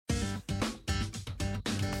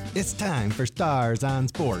It's time for Stars on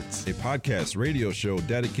Sports, a podcast radio show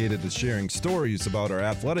dedicated to sharing stories about our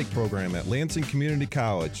athletic program at Lansing Community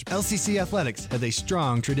College. LCC Athletics has a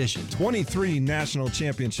strong tradition. 23 national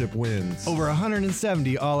championship wins. Over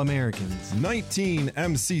 170 All-Americans. 19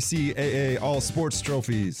 MCCAA All-Sports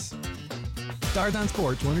trophies. Stars on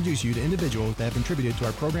Sports will introduce you to individuals that have contributed to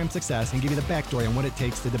our program's success and give you the backstory on what it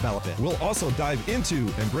takes to develop it. We'll also dive into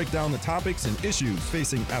and break down the topics and issues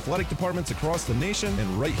facing athletic departments across the nation and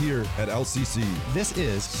right here at LCC. This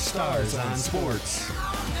is Stars on Sports.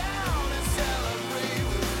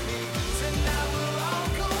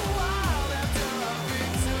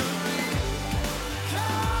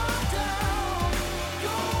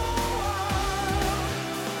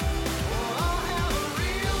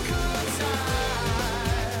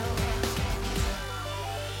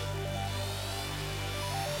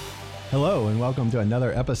 Hello and welcome to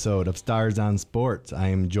another episode of Stars on Sports. I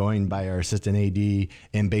am joined by our assistant AD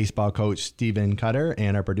and baseball coach Stephen Cutter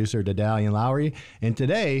and our producer Dedalian Lowry. And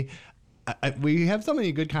today we have so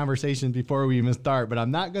many good conversations before we even start, but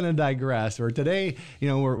I'm not going to digress. Today,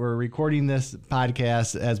 we're recording this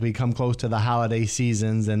podcast as we come close to the holiday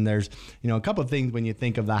seasons, and there's a couple of things when you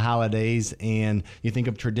think of the holidays and you think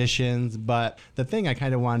of traditions. But the thing I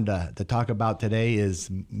kind of wanted to talk about today is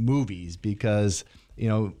movies, because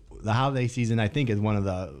the holiday season, I think, is one of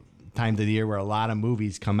the times of the year where a lot of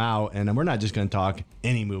movies come out, and we're not just going to talk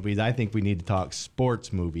any movies. I think we need to talk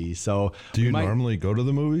sports movies. So, do you normally go to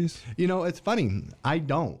the movies? It's funny. I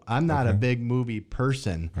don't. I'm not a big movie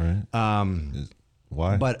person. All right.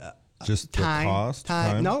 Why? But just time, the cost?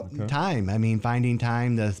 Time. No, okay. Time. I mean, finding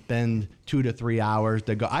time to spend 2 to 3 hours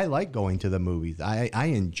to go. I like going to the movies. I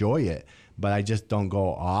enjoy it, but I just don't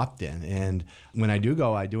go often. And when I do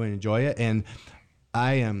go, I do enjoy it. And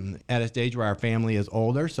I am at a stage where our family is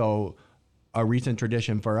older, so a recent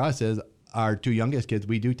tradition for us is our 2 youngest kids,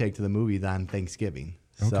 we do take to the movies on Thanksgiving.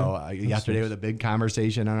 Okay. So yesterday was a big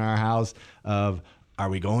conversation in our house of, are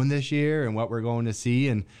we going this year and what we're going to see?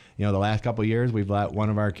 And, the last couple of years, we've let one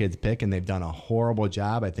of our kids pick, and they've done a horrible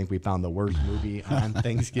job. I think we found the worst movie on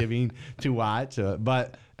Thanksgiving to watch.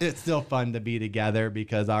 But it's still fun to be together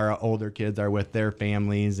because our older kids are with their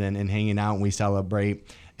families and hanging out, and we celebrate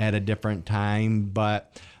at a different time.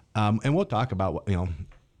 But and we'll talk about what,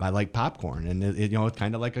 I like popcorn, and it's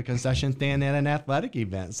kind of like a concession stand at an athletic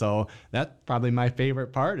event. So that's probably my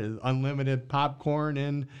favorite part, is unlimited popcorn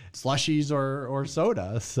and slushies or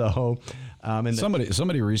soda. So and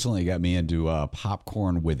somebody recently got me into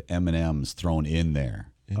popcorn with M&Ms thrown in there.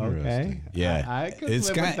 Okay. Yeah. I could live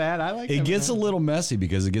with that. I like it. It gets a little messy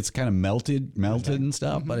because it gets kind of melted and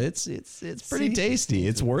stuff, but it's pretty tasty.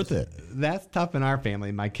 It's worth it. That's tough in our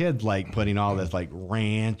family. My kids like putting all this like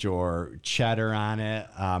ranch or cheddar on it.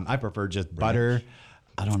 I prefer just butter.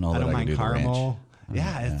 I don't know. I don't mind caramel.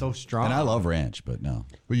 Yeah, it's so strong. And I love ranch, but no.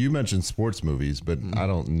 Well, you mentioned sports movies, but I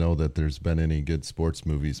don't know that there's been any good sports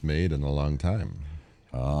movies made in a long time.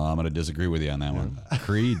 I'm going to disagree with you on that one.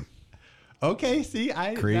 Creed. Okay, see,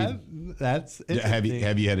 Creed. That's have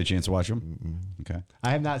you had a chance to watch them? Mm-hmm. Okay, I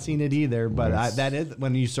have not seen it either, but that is,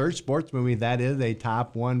 when you search sports movie, that is a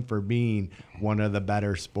top one for being one of the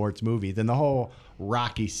better sports movies, and the whole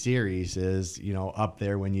Rocky series is up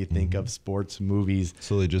there when you think of sports movies.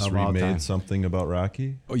 So they just remade something about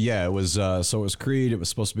Rocky? Oh yeah, it was. So it was Creed. It was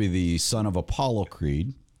supposed to be the son of Apollo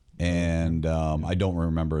Creed. And I don't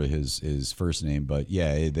remember his first name, but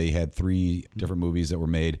yeah, they had 3 different movies that were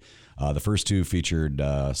made. The first 2 featured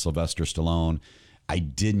Sylvester Stallone. I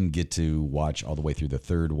didn't get to watch all the way through the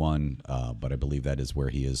third one, but I believe that is where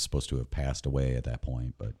he is supposed to have passed away at that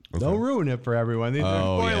point. But don't ruin it for everyone.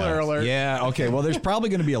 Spoiler alert. Yeah. Okay. Well, there's probably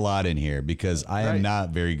going to be a lot in here because I am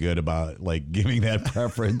not very good about like giving that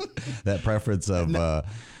preference of.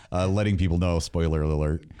 Letting people know, spoiler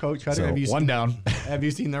alert. Coach Cutter, have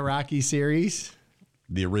you seen the Rocky series?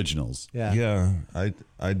 The originals. Yeah.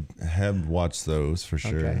 I have watched those for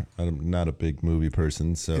sure. Okay. I'm not a big movie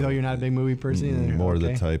person, so. No, you're not a big movie person? More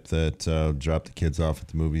the type that drop the kids off at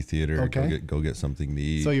the movie theater, go get something to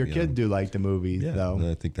eat. So your kids do like the movies,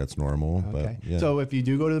 though? I think that's normal. Okay. But, yeah. So if you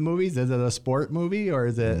do go to the movies, is it a sport movie or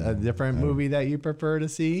is it a different movie that you prefer to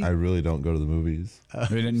see? I really don't go to the movies.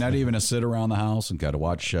 Not even a sit around the house and got to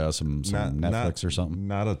watch some Netflix or something?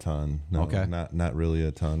 Not a ton. No, okay. Not really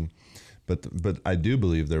a ton. But I do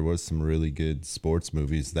believe there was some really good sports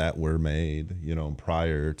movies that were made,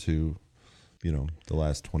 prior to, the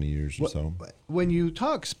last 20 years or so. When you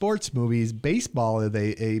talk sports movies, baseball is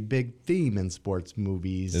a big theme in sports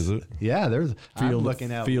movies. Is it? Yeah, there's Field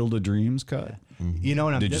of Dreams cut.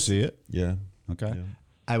 Mm-hmm. Did you see it? Yeah. Okay. Yeah.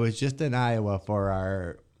 I was just in Iowa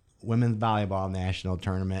for women's volleyball national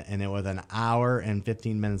tournament, and it was an hour and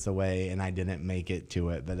 15 minutes away, and I didn't make it to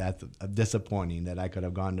it. But that's disappointing that I could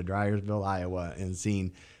have gone to Dryersville, Iowa, and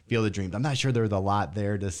seen Field of Dreams. I'm not sure there's a lot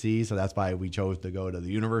there to see, so that's why we chose to go to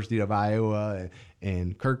the University of Iowa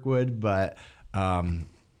and Kirkwood. But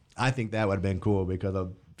I think that would have been cool because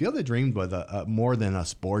of Field of Dreams was a more than a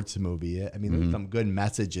sports movie. I mean, there's some good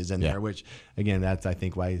messages in there, which, again, that's, I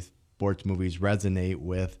think, why sports movies resonate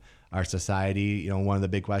with our society. One of the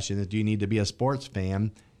big questions is, do you need to be a sports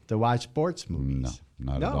fan to watch sports movies?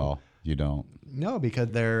 No, not at all. You don't. No, because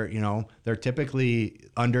they're typically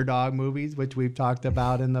underdog movies, which we've talked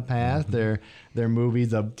about in the past. They're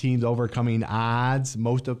movies of teams overcoming odds.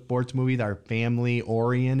 Most of sports movies are family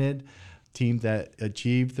oriented, teams that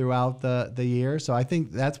achieve throughout the year. So I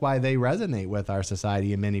think that's why they resonate with our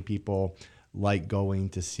society, and many people like going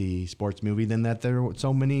to see sports movies, and that there are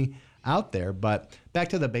so many out there. But back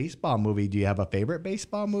to the baseball movie, do you have a favorite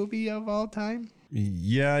baseball movie of all time?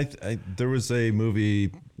 Yeah, there was a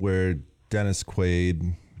movie where Dennis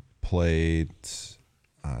Quaid played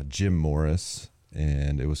Jim Morris,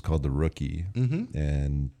 and it was called The Rookie.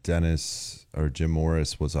 And Jim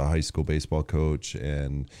Morris was a high school baseball coach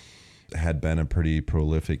and had been a pretty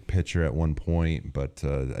prolific pitcher at one point, but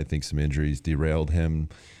I think some injuries derailed him,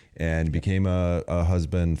 and became a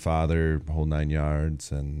husband, father, whole 9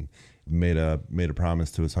 yards, and made a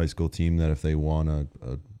promise to his high school team that if they won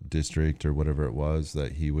a district or whatever it was,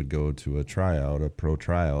 that he would go to a pro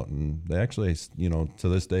tryout. And they actually, to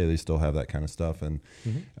this day, they still have that kind of stuff, and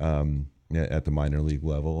at the minor league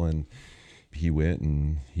level. And he went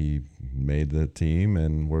and he made the team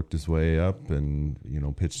and worked his way up, and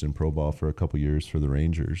pitched in pro ball for a couple years for the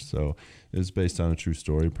Rangers. So it was based on a true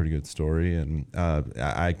story, pretty good story. And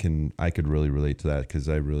I could really relate to that, because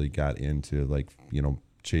I really got into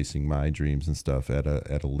chasing my dreams and stuff at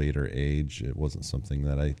a later age. It wasn't something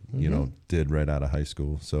that I did right out of high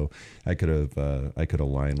school, so I could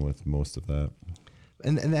align with most of that.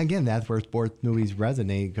 And again, that's where sports movies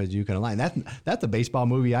resonate, because you can align. That's a baseball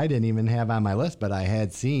movie I didn't even have on my list, but I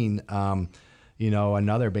had seen.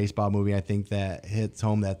 Another baseball movie I think that hits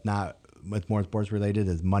home that's not much more sports related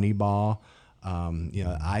is Moneyball.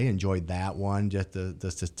 I enjoyed that one, just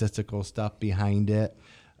the statistical stuff behind it.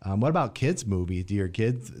 What about kids' movies? Do your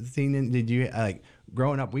kids seen it? Did you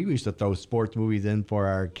growing up? We used to throw sports movies in for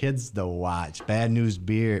our kids to watch. Bad News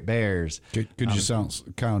Bears. Could you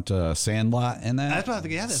count Sandlot in that? That's what I was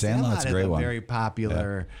thinking. Yeah, Sandlot's is a great a one. very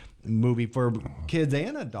popular movie for kids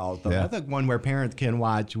and adults. Though. Yeah. That's one where parents can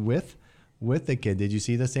watch with the kid. Did you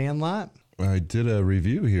see The Sandlot? I did a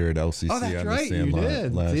review here at LCC that's on right, The Sandlot you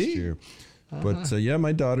did. last See? year. But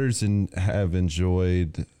my daughters have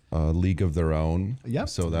enjoyed League of Their Own. Yep.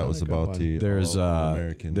 So that was Another good about one. the There's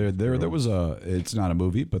American. there was it's not a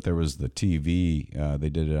movie, but there was the TV. They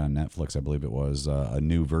did it on Netflix, I believe it was, a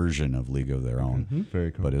new version of League of Their Own.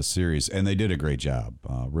 Very cool. But a series, and they did a great job.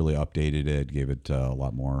 Really updated it, gave it a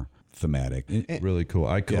lot more thematic. Really cool.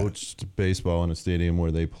 I coached baseball in a stadium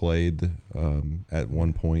where they played at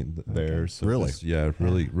one point there. So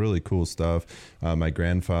Really? Really cool stuff. My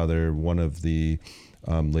grandfather, one of the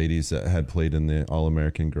ladies that had played in the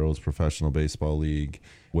All-American Girls Professional Baseball League,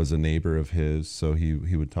 was a neighbor of his. So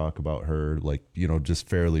he would talk about her, just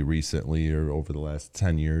fairly recently or over the last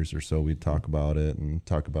 10 years or so. We'd talk about it and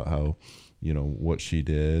talk about how, what she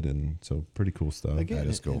did. And so pretty cool stuff. Again, That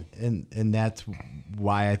is cool. And that's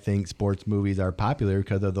why I think sports movies are popular,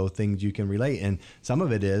 because of those things you can relate. And some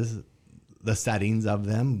of it is the settings of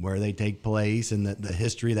them, where they take place, and the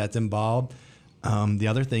history that's involved. The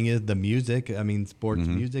other thing is the music. I mean, sports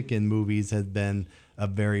music in movies has been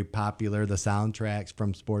very popular. The soundtracks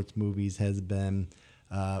from sports movies has been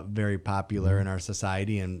very popular in our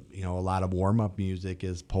society. And, a lot of warm-up music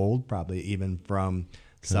is pulled probably even from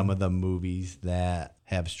some of the movies that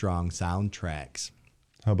have strong soundtracks.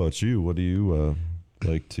 How about you? What do you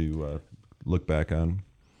like to look back on?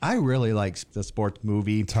 I really like the sports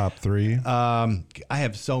movie. Top three? I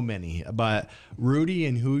have so many, but Rudy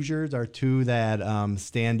and Hoosiers are two that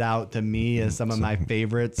stand out to me as some of my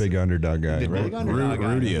favorites. Big underdog guy, right? Big underdog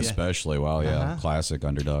guy, Rudy yeah. especially. Wow, yeah, classic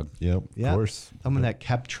underdog. Yep, Yep. of course. Someone that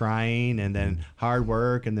kept trying, and then hard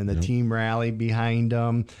work, and then the team rally behind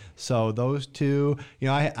them. So those two,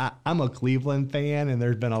 I'm a Cleveland fan, and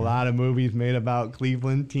there's been a lot of movies made about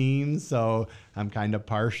Cleveland teams. So I'm kind of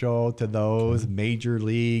partial to those. Major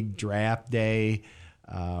League, Draft Day,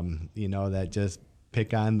 that just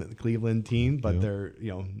pick on the Cleveland team, but they're,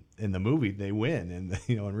 in the movie they win, and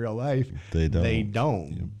in real life They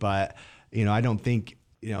don't. Yep. But I don't think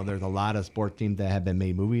there's a lot of sports teams that have been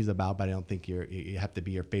made movies about, but I don't think you have to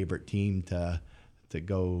be your favorite team to to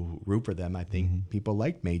go root for them. I think people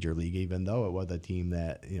like Major League, even though it was a team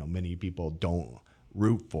that many people don't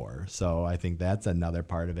root for. So I think that's another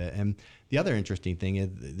part of it. And the other interesting thing is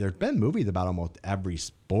there's been movies about almost every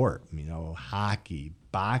sport. Hockey,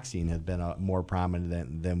 boxing has been more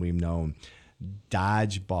prominent than we've known.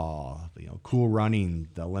 Dodgeball, Cool Running,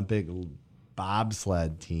 the Olympic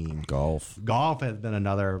bobsled team. Golf has been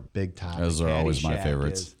another big topic. Those are always my Caddyshack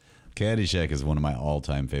favorites. Caddyshack is one of my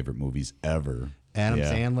all-time favorite movies ever. Adam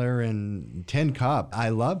Sandler and Tin Cup. I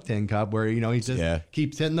love Tin Cup, where he just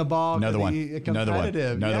keeps hitting the ball. Another one.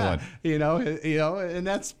 Competitive. Another one. And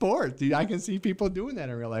that's sports. I can see people doing that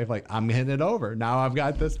in real life. Like, I'm hitting it over. Now I've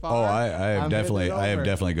got this far. Oh, I have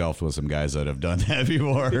definitely golfed with some guys that have done that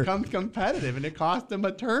before. It becomes competitive, and it costs them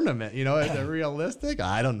a tournament. Is it realistic?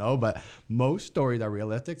 I don't know, but most stories are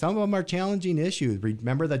realistic. Some of them are challenging issues.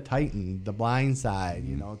 Remember the Titan, The Blind Side.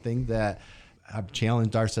 Things that have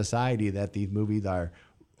challenged our society, that these movies are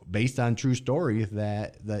based on true stories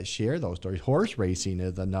that share those stories. Horse racing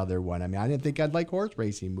is another one. I didn't think I'd like horse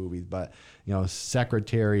racing movies, but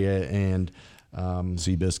Secretariat and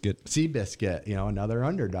Seabiscuit, another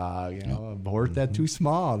underdog, a horse that's too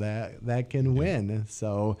small that can win.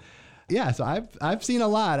 So so I've seen a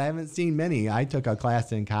lot. I haven't seen many. I took a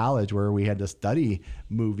class in college where we had to study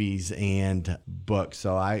movies and books.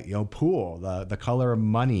 So Pool, The Color of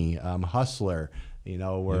Money, Hustler,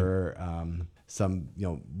 were some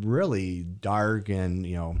really dark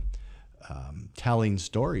and telling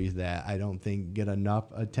stories that I don't think get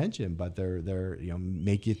enough attention, but they're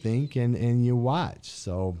make you think and you watch.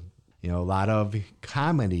 So a lot of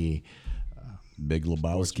comedy. Big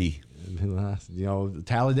Lebowski.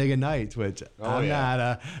 Talladega Nights, which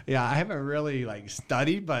I haven't really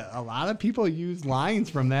studied, but a lot of people use lines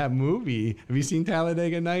from that movie. Have you seen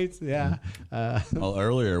Talladega Nights? Yeah. Well,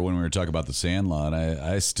 earlier when we were talking about the Sandlot,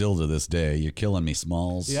 I still to this day, you're killing me,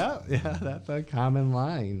 Smalls. Yeah, that's a common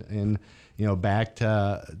line. And back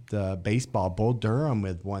to the baseball, Bull Durham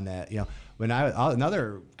with one that when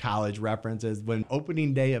another college reference is when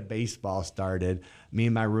opening day of baseball started, me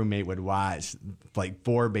and my roommate would watch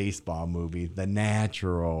 4 baseball movies. The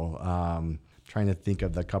Natural. Trying to think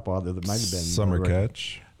of the couple other that might have been Summer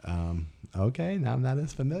Catch. Okay, now I'm not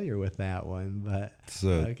as familiar with that one, but it's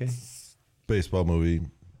a baseball movie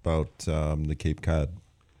about the Cape Cod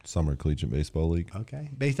Summer Collegiate Baseball League. Okay,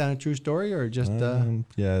 based on a true story or just? No,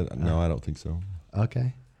 I don't think so.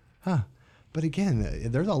 Okay, but again,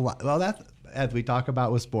 there's a lot. Well, that's as we talk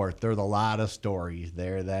about with sports. There's a lot of stories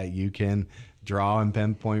there that you can draw and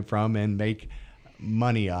pinpoint from and make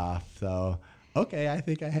money off. So, okay, I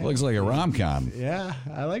think I have. Looks like a rom-com. Yeah,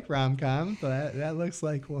 I like rom-coms. So that looks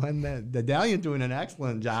like one that the Dalian's doing an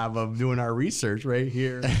excellent job of doing our research right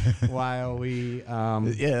here while we.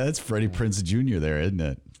 That's Freddie Prinze Jr. there, isn't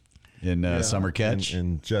it? In Summer Catch.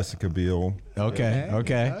 And Jessica Biel.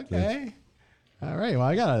 Okay. All right. Well,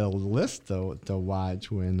 I got a list to watch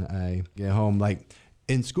when I get home. Like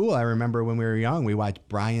in school, I remember when we were young, we watched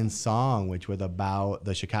Brian's Song, which was about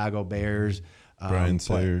the Chicago Bears. Brian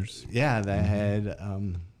Sayers. Yeah, that had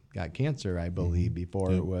got cancer, I believe,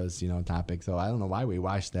 before it was topic. So I don't know why we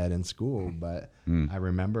watched that in school, but I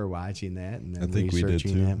remember watching that and then I think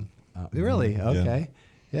researching we did too. Really? Okay.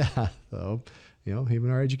 Yeah. So even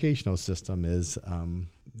our educational system is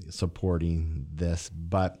supporting this,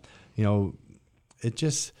 but it's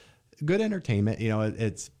just good entertainment.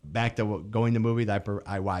 It's back to going to movies.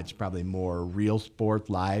 I watch probably more real sports,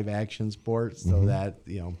 live action sports, so that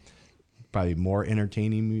probably more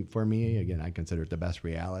entertaining for me. Again, I consider it the best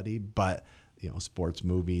reality, but sports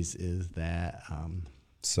movies is that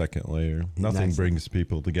second layer. Nothing brings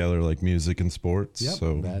people together like music and sports. Yep,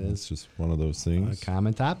 so that is it's just one of those things. A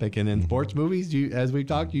common topic. And in sports movies, as we've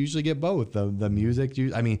talked, you usually get both. The music,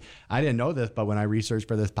 I didn't know this, but when I researched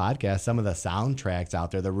for this podcast, some of the soundtracks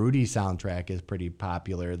out there, the Rudy soundtrack is pretty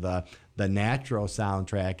popular. The Natural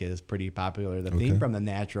soundtrack is pretty popular. The theme from The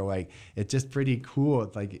Natural, it's just pretty cool.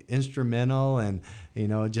 It's like instrumental and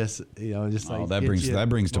just like that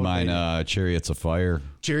brings to mind Chariots of Fire.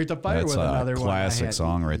 Chariots of Fire That's was another one. Classic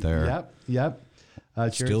song right there. Yep.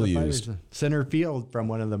 Still used. Center Field from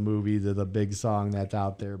one of the movies is a big song that's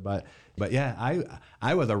out there. But yeah,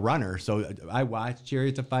 I was a runner, so I watched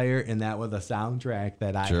Chariots of Fire, and that was a soundtrack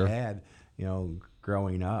that I had,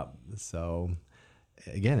 growing up. So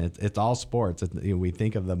again, it's all sports. We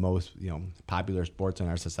think of the most popular sports in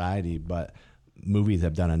our society, but movies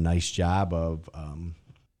have done a nice job of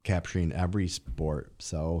capturing every sport.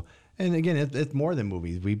 So. And again, it's more than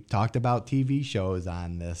movies. We've talked about TV shows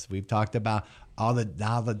on this. We've talked about all the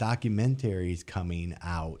documentaries coming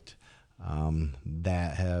out Oh,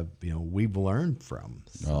 that have we've learned from.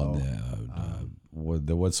 So,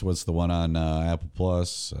 what's the one on Apple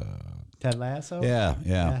Plus? Ted Lasso.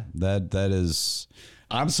 Yeah. That is.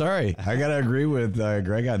 I'm sorry, I gotta agree with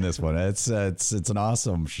Greg on this one. It's an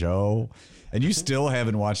awesome show, and you still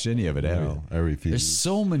haven't watched any of it, have you? I refuse. There's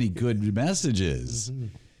so many good messages.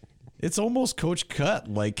 It's almost Coach Cut,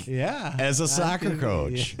 like as a soccer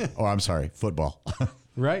coach. Oh, I'm sorry, football.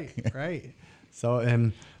 Right. So,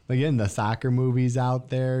 and again, the soccer movies out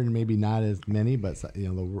there, maybe not as many, but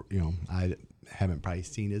I haven't probably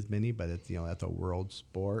seen as many, but it's that's a world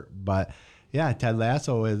sport. But yeah, Ted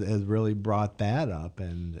Lasso has really brought that up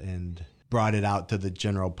and brought it out to the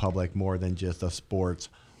general public more than just a sports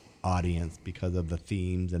audience because of the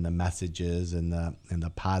themes and the messages and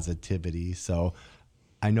the positivity. So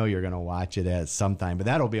I know you're going to watch it at some time, but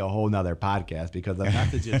that'll be a whole nother podcast because the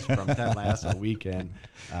messages from Ted Lasso weekend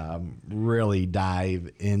really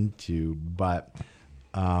dive into. But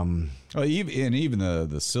even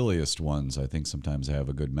the silliest ones, I think sometimes have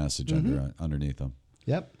a good message underneath them.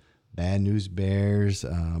 Yep. Bad News Bears,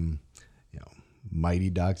 Mighty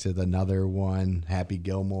Ducks is another one. Happy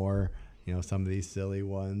Gilmore, some of these silly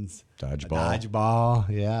ones. Dodgeball,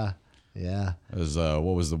 yeah. It was,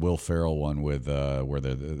 what was the Will Ferrell one with where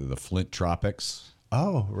the Flint Tropics?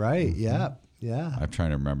 Oh, right. Yeah. I'm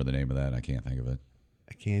trying to remember the name of that. I can't think of it.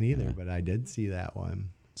 I can't either, but I did see that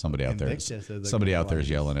one. Somebody out there is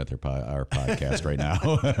yelling at our podcast right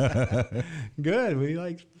now. Good. We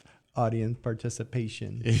like audience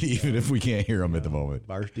participation. Even if we can't hear them at the moment.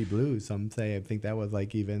 Varsity Blues, some say. I think that was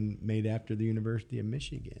like even made after the University of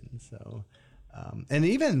Michigan. So, and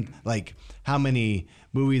even like how many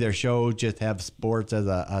movies or shows just have sports as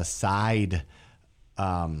a side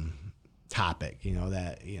topic,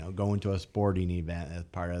 going to a sporting event as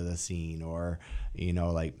part of the scene, or,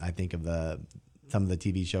 like I think of some of the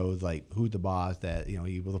TV shows like Who's the Boss, that,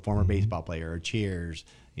 he was a former baseball player, or Cheers,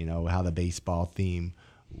 how the baseball theme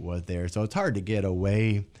was there. So it's hard to get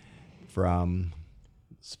away from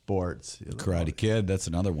sports. Karate Kid, that's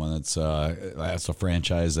another one that's a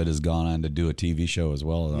franchise that has gone on to do a TV show as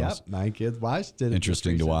well. Yep, my kids watched it.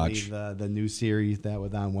 Interesting to watch. The new series that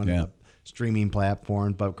was on one of the streaming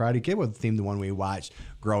platforms. But Karate Kid was the one we watched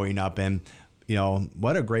growing up, and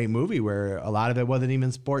what a great movie where a lot of it wasn't even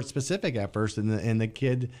sports specific at first, and the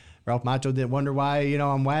kid Ralph Macchio didn't wonder why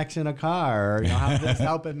I'm waxing a car, or how's this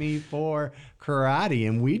helping me for karate.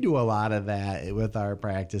 And we do a lot of that with our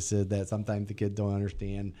practices that sometimes the kids don't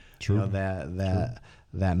understand. True.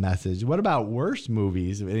 That message. What about worse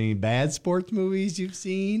movies? Any bad sports movies you've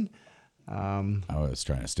seen? I was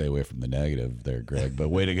trying to stay away from the negative there, Greg, but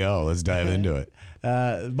way to go. Let's dive into it.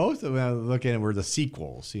 Most of them I was looking at were the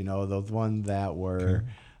sequels, those ones that were,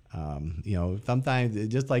 sometimes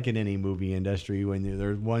just like in any movie industry, when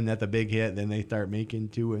there's one that's a big hit, then they start making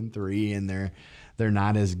 2 and 3 and they're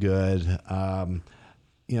not as good. I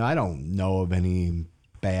don't know of any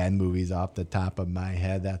bad movies off the top of my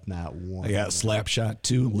head. That's not one. I got Slapshot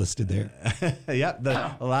 2 listed there. Yep,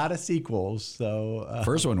 a lot of sequels. So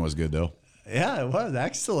first one was good though. Yeah, it was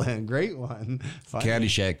excellent, great one. Funny.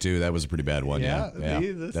 Caddyshack 2, that was a pretty bad one. Yeah,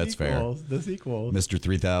 that's fair. The sequels. Mr.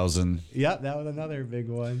 3000. Yep, that was another big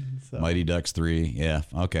one. So. Mighty Ducks 3. Yeah,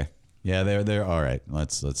 okay. Yeah, they're all right.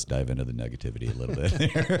 Let's dive into the negativity a little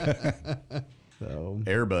bit. So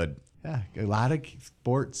Air Bud. Yeah, a lot of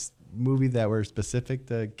sports movies that were specific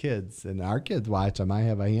to kids, and our kids watch them. I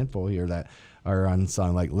have a handful here that are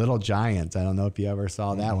unsung, like Little Giants. I don't know if you ever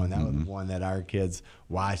saw that one. That was one that our kids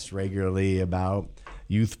watched regularly about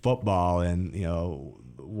youth football. And,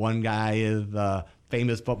 one guy is a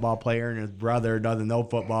famous football player and his brother doesn't know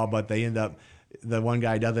football, but the one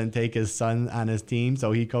guy doesn't take his son on his team,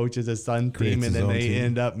 so he coaches his son's team, and then they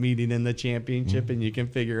end up meeting in the championship, and you can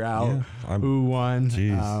figure out who won.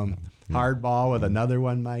 Hardball with another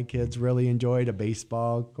one my kids really enjoyed, a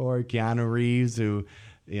baseball court. Keanu Reeves, who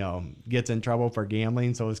gets in trouble for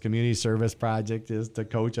gambling, so his community service project is to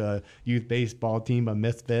coach a youth baseball team of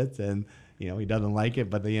misfits, and he doesn't like it,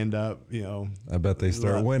 but they end up I bet they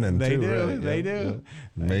start winning. They too, do. right? They do.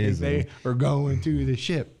 Amazing. We're going to the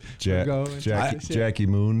ship. Jackie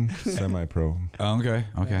Moon, semi-pro. Okay.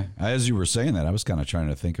 As you were saying that, I was kind of trying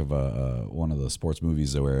to think of one of the sports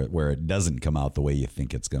movies where it doesn't come out the way you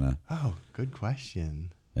think it's gonna. Oh, good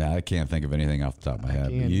question. Yeah, I can't think of anything off the top of my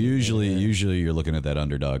head. Usually you're looking at that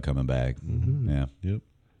underdog coming back. Mm-hmm. Yeah. Yep.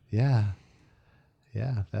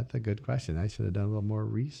 Yeah, that's a good question. I should have done a little more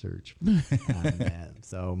research on that.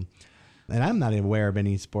 So, and I'm not aware of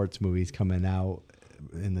any sports movies coming out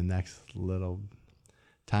in the next little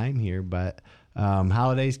time here, but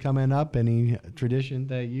holidays coming up. Any tradition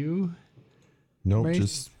that you Nope, break?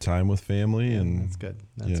 just time with family, and That's good.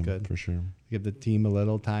 That's good. for sure. Give the team a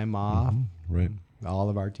little time off. Right. All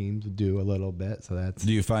of our teams do a little bit, so that's.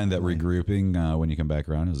 Do you find that regrouping when you come back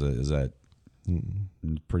around is that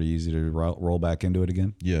pretty easy to roll back into it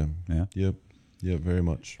again? Yeah. Yeah. Yep. Yeah. Very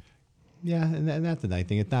much. Yeah, and that's the nice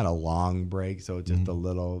thing. It's not a long break, so it's just a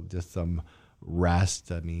little, just some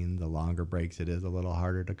rest. I mean, the longer breaks, it is a little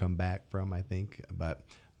harder to come back from, I think. But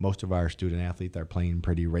most of our student athletes are playing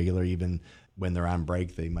pretty regular. Even when they're on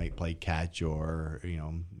break, they might play catch or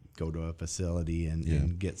go to a facility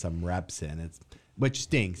and get some reps in. Which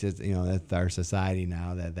stinks. It's that's our society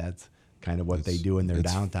now. That's kind of what they do in their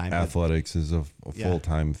downtime. Athletics is a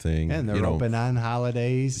full-time thing. And they're open on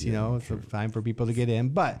holidays, it's a time for people to get in.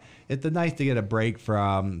 But it's nice to get a break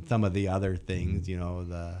from some of the other things,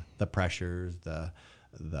 the pressures, the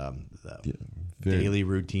daily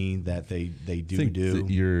routine that they do.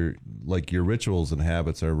 Your rituals and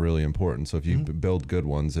habits are really important. So if you build good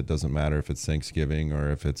ones, it doesn't matter if it's Thanksgiving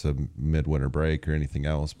or if it's a midwinter break or anything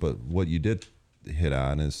else. But what you did hit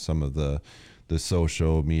on is some of the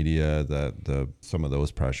social media, some of those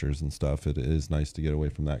pressures and stuff. It is nice to get away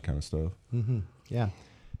from that kind of stuff. Yeah,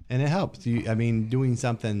 and it helps. Doing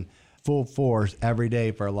something full force every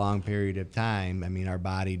day for a long period of time. I mean, our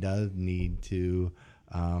body does need to.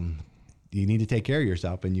 You need to take care of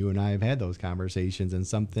yourself, and you and I have had those conversations. And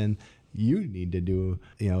something you need to do,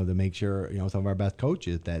 to make sure some of our best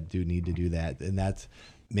coaches that do need to do that, and that's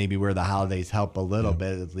maybe where the holidays help a little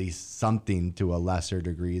bit, at least something to a lesser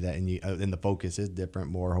degree. And the focus is different,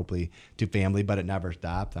 more hopefully to family, but it never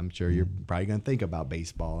stops. I'm sure you're probably going to think about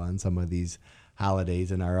baseball on some of these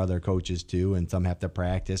holidays, and our other coaches too. And some have to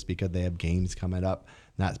practice because they have games coming up,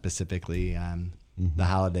 not specifically on the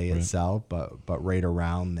holiday itself, but right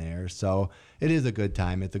around there. So it is a good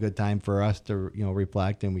time. It's a good time for us to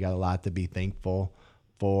reflect, and we got a lot to be thankful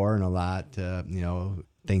for, and a lot to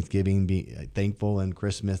Thanksgiving, be thankful, and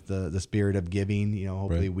Christmas, the spirit of giving.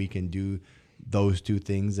 Hopefully we can do those two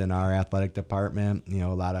things in our athletic department. A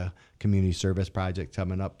lot of community service projects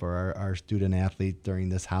coming up for our student athletes during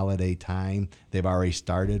this holiday time. They've already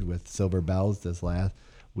started with Silver Bells this last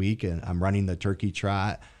week, and I'm running the turkey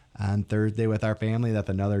trot on Thursday with our family. That's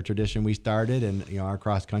another tradition we started, and our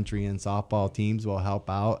cross country and softball teams will help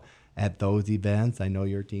out at those events. I know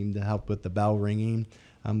your team to help with the bell ringing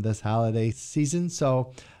this holiday season.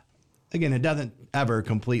 So again, it doesn't ever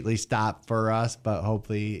completely stop for us, but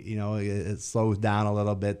hopefully, it slows down a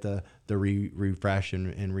little bit to refresh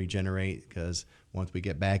and regenerate, because once we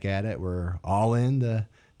get back at it, we're all in to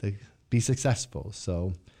be successful.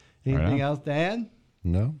 So anything else to add?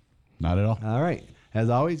 No, not at all. All right. As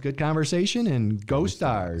always, good conversation, and go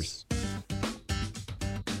Stars.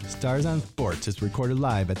 Stars on Sports is recorded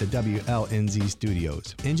live at the WLNZ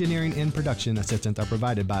studios. Engineering and production assistance are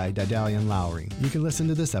provided by Didalian Lowry. You can listen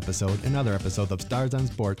to this episode and other episodes of Stars on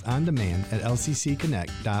Sports on demand at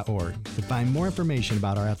lccconnect.org. To find more information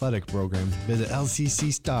about our athletic program, visit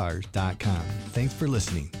lccstars.com. Thanks for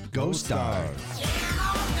listening. Go Stars!